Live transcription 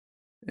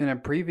In a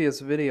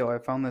previous video, I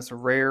found this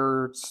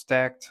rare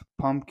stacked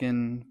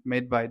pumpkin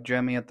made by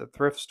Gemmy at the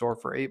thrift store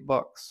for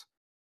 $8.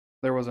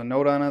 There was a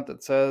note on it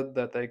that said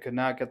that they could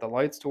not get the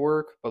lights to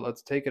work, but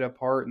let's take it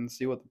apart and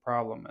see what the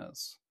problem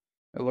is.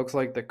 It looks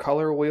like the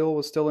color wheel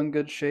was still in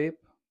good shape,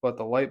 but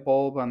the light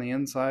bulb on the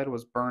inside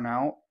was burnt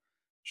out.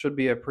 Should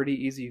be a pretty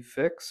easy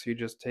fix. You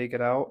just take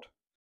it out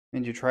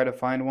and you try to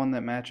find one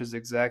that matches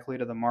exactly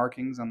to the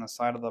markings on the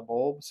side of the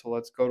bulb. So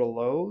let's go to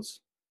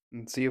Lowe's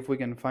and see if we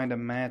can find a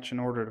match in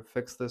order to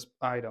fix this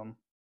item.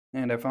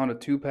 And I found a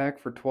 2-pack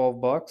for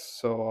 $12,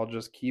 so I'll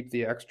just keep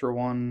the extra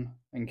one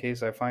in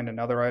case I find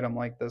another item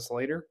like this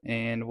later.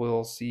 And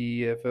we'll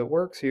see if it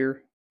works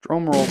here.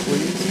 Drum roll,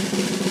 please.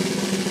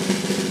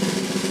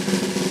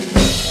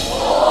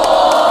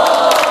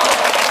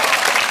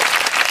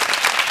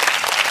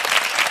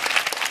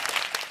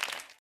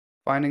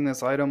 Finding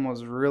this item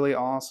was really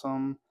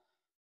awesome.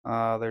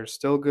 There's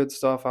still good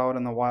stuff out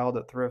in the wild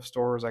at thrift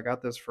stores. I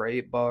got this for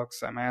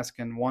 $8. I'm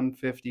asking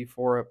 $150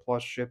 for it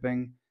plus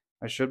shipping.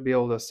 I should be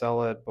able to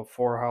sell it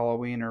before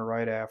Halloween or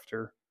right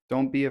after.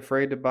 Don't be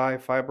afraid to buy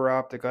fiber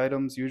optic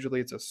items.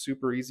 Usually it's a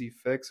super easy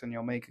fix and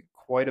you'll make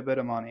quite a bit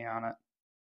of money on it.